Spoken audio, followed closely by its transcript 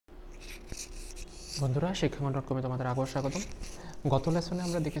বন্ধুরা, শিক্ষাঙ্গন.com-এ তোমাদের আবার স্বাগতম। গত লেসনে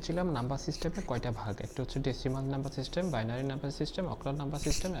আমরা দেখেছিলাম নাম্বার সিস্টেমের কয়টা ভাগ। একটা হচ্ছে decimal number system, binary number system, octal number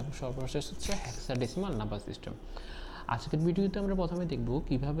system এবং সর্বশেষ হচ্ছে হেক্সাডেসিমাল নাম্বার সিস্টেম। আজকের ভিডিওতে আমরা প্রথমে দেখব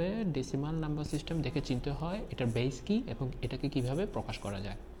কিভাবে ডেসিমাল নাম্বার সিস্টেম দেখে চিনতে হয়, এটার বেস কি এবং এটাকে কিভাবে প্রকাশ করা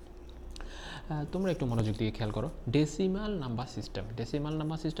যায়। তোমরা একটু মনোযোগ দিয়ে খেয়াল করো। ডেসিমাল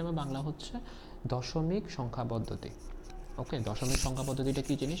নাম্বার সিস্টেমে বাংলা হচ্ছে দশমিক সংখ্যা পদ্ধতি। ওকে, দশমিক সংখ্যা পদ্ধতিটা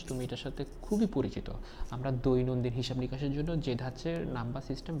কী জিনিস, তুমি এটার সাথে খুবই পরিচিত। আমরা দৈনন্দিন হিসাব নিকাশের জন্য যে ধাঁচের নাম্বার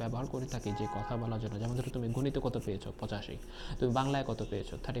সিস্টেম ব্যবহার করে থাকি, যে কথা বলার জন্য, যেমন ধরো তুমি গণিতে কত পেয়েছো 85, তুমি বাংলায় কত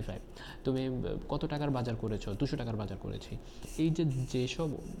পেয়েছো 35, তুমি কত টাকার বাজার করেছো 200 টাকার বাজার করেছি। এই যেসব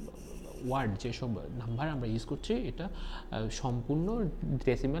ওয়ার্ড, যেসব নাম্বার আমরা ইউজ করছি, এটা সম্পূর্ণ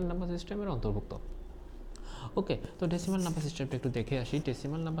ডেসিমাল নাম্বার সিস্টেমের অন্তর্ভুক্ত। ওকে, তো ডেসিমাল নাম্বার সিস্টেমটা একটু দেখে আসি।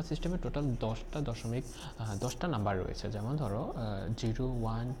 ডেসিমাল নাম্বার সিস্টেমে টোটাল 10টা নাম্বার রয়েছে। যেমন ধরো 0,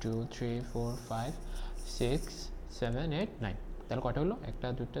 1, 2, 3, 4, 5, 6, 7, 8, 9। তাহলে কয়টা হলো? 1,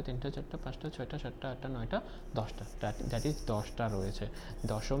 2, 3, 4, 5, 6, 7, 8, 9, 10টা। দ্যাট ইজ 10টা রয়েছে।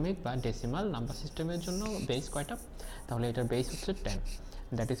 দশমিক বা ডেসিমাল নাম্বার সিস্টেমের জন্য বেস কয়টা? তাহলে এটার বেস হচ্ছে 10।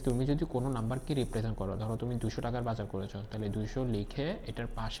 দ্যাট ইজ, তুমি যদি কোনো নাম্বারকে রিপ্রেজেন্ট করো, ধরো তুমি 200 টাকার বাজার করেছো, তাহলে 200 লিখে এটার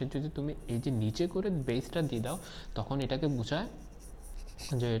পাশে যদি তুমি এই যে নিচে করে বেসটা দিয়ে দাও, তখন এটাকে বোঝায়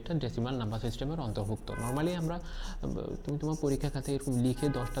যে এটা ডেসিমাল নাম্বার সিস্টেমের অন্তর্ভুক্ত। নর্মালি আমরা, তুমি তোমার পরীক্ষা খাতায় এরকম লিখে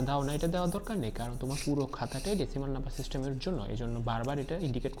 10টা দাও না, এটা দেওয়ার দরকার নেই, কারণ তোমার পুরো খাতাটাই ডেসিমাল নাম্বার সিস্টেমের জন্য, এই জন্য বারবার এটা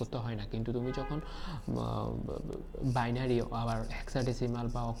ইন্ডিকেট করতে হয় না। কিন্তু তুমি যখন বাইনারি আবার হেক্সাডেসিমাল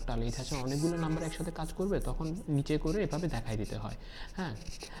বা অক্টাল, এই ধাঁচে অনেকগুলো নাম্বার একসাথে কাজ করবে, তখন নিচে করে এভাবে দেখাই দিতে হয়। হ্যাঁ,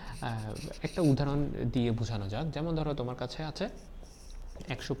 একটা উদাহরণ দিয়ে বোঝানো যাক। যেমন ধরো তোমার কাছে আছে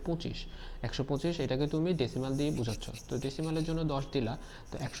 125, এটাকে তুমি ডেসিমাল দিয়ে বোঝাচ্ছ, তো ডেসিমালের জন্য 10 দিলা।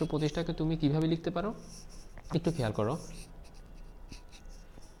 তো 125টাকে তুমি কিভাবে লিখতে পারো একটু খেয়াল করো।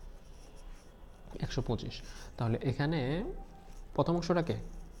 125, তাহলে এখানে প্রথম অংশটাকে,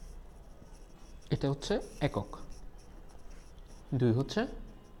 এটা হচ্ছে একক, 2 হচ্ছে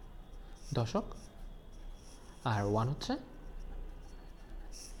দশক, আর 1 হচ্ছে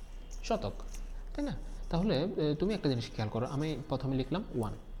শতক, তাই না? তাহলে তুমি একটা জিনিস খেয়াল করো, আমি প্রথমে লিখলাম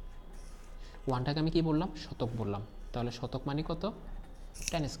 1টাকে আমি কি বললাম? শতক বললাম। তাহলে শতক মানে কত?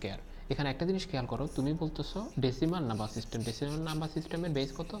 10 স্কোয়ার। এখানে একটা জিনিস খেয়াল করো, তুমি বলতেছো ডেসিমাল নাম্বার সিস্টেমের বেস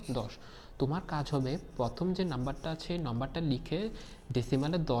কত? 10। তোমার কাজ হবে প্রথম যে নাম্বারটা আছে নাম্বারটা লিখে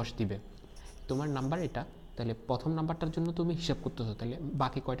ডেসিমালে 10 দিবে। তোমার নাম্বার এটা, তাহলে প্রথম নাম্বারটার জন্য তুমি হিসাব করতেছো, তাহলে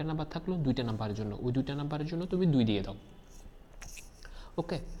বাকি কয়টা নাম্বার থাকলো? 2টা নাম্বারের জন্য, ওই 2টা নাম্বারের জন্য তুমি 2 দিয়ে দাও।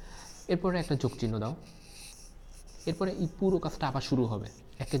 ওকে, এরপরে একটা যোগ চিহ্ন দাও। এরপরে এই পুরো কাজটা আবার শুরু হবে।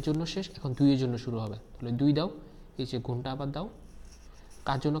 1-এর জন্য শেষ, এখন 2-এর জন্য শুরু হবে, তাহলে 2 দাও। এই যে গুণটা আবার দাও।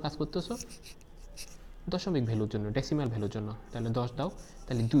 কার জন্য কাজ করতেছো? দশমিক ভ্যালুর জন্য, ডেসিমাল ভ্যালুর জন্য, তাহলে 10 দাও।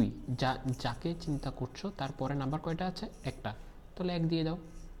 তাহলে 2, যাকে চিন্তা করছো তারপরে নাম্বার কয়টা আছে? একটা, তাহলে 1 দিয়ে দাও।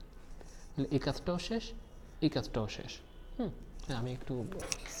 তাহলে এই কাজটাও শেষ, এই কাজটাও শেষ। আমি একটু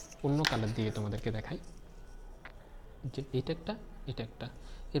অন্য কালার দিয়ে তোমাদেরকে দেখাই, যে এটা একটা, এটা একটা।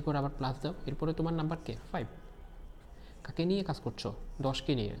 এরপর আবার প্লাস দাও। এরপরে তোমার নাম্বার কে? 5। কাকে নিয়ে কাজ করছো?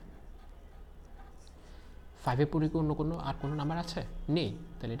 10কে নিয়ে। 5-এর পরে কি অন্য কোনো নাম্বার আছে? নেই,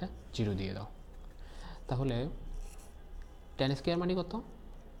 তাহলে এটা 0 দিয়ে দাও। তাহলে 10 স্কোয়ার মানে কত?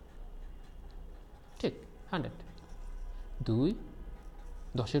 ঠিক 100। 2,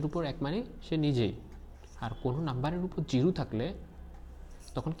 10-এর উপর 1 মানে সে নিজেই। আর কোনো নাম্বারের উপর 0 থাকলে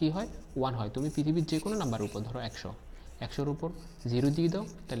তখন কি হয়? 1 হয়। তুমি পৃথিবীর যে কোনো নাম্বারের উপর, ধরো 100-এর উপর 0 দিয়ে দাও,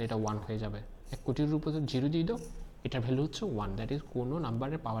 তাহলে এটা 1 হয়ে যাবে। 1 কোটির উপর 0 দিয়ে দাও, এটার ভ্যালু হচ্ছে 1। দ্যাট ইজ, কোনো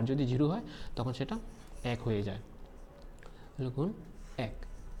নাম্বারের পাওয়ার যদি 0 হয় তখন সেটা 1 হয়ে যায়। তাহলে গুণ 1,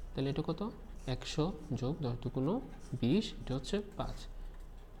 তাহলে এটা কত? 100 যোগ 10 দুগুণ 20, এটা হচ্ছে 5,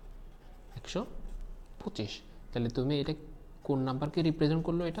 125। তাহলে তুমি এটা কোন নাম্বারকে রিপ্রেজেন্ট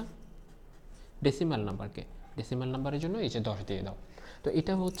করলো? এটা ডেসিমাল নাম্বারকে। ডেসিমাল নাম্বারের জন্য এই যে 10 দিয়ে দাও। তো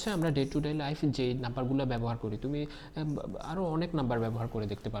এটা হচ্ছে আমরা ডে টু ডে লাইফ যে নাম্বারগুলো ব্যবহার করি। তুমি আরও অনেক নাম্বার ব্যবহার করে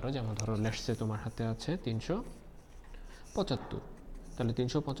দেখতে পারো। যেমন ধরো লেটসে তোমার হাতে আছে 375, তাহলে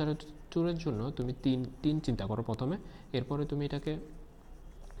 375-এর জন্য তুমি 3 চিন্তা করো প্রথমে। এরপরে তুমি এটাকে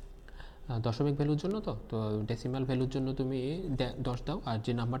দশমিক ভ্যালুর জন্য, তো ডেসিমাল ভ্যালুর জন্য তুমি 10 দাও, আর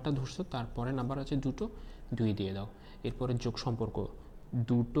যে নাম্বারটা ধরছো তারপরে নাম্বার আছে 2 দিয়ে দাও। এরপরে যোগ সম্পর্ক,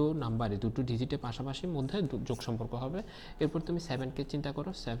 দুটো নাম্বারে, দুটো ডিজিটের পাশাপাশি মধ্যে যোগ সম্পর্ক হবে। এরপর তুমি 7কে চিন্তা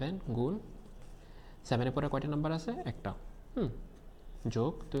করো, 7 গুণ 7-এর পরে কয়টা নাম্বার আছে? একটা।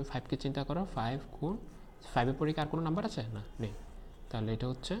 যোগ তুমি 5কে চিন্তা করো, 5 গুণ 5-এর পরে কি আর কোনো নাম্বার আছে? না, নেই। তাহলে এটা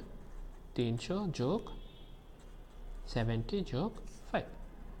হচ্ছে 300 যোগ 70 যোগ 5,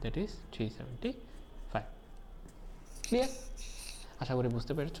 দ্যাট ইজ 375। ক্লিয়ার? আশা করি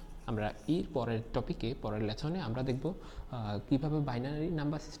বুঝতে পেরেছো। আমরা এর পরের টপিকে, পরের লেসনে আমরা দেখব কীভাবে বাইনারি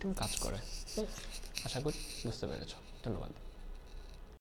নাম্বার সিস্টেম কাজ করে। আশা করি বুঝতে পেরেছো। ধন্যবাদ।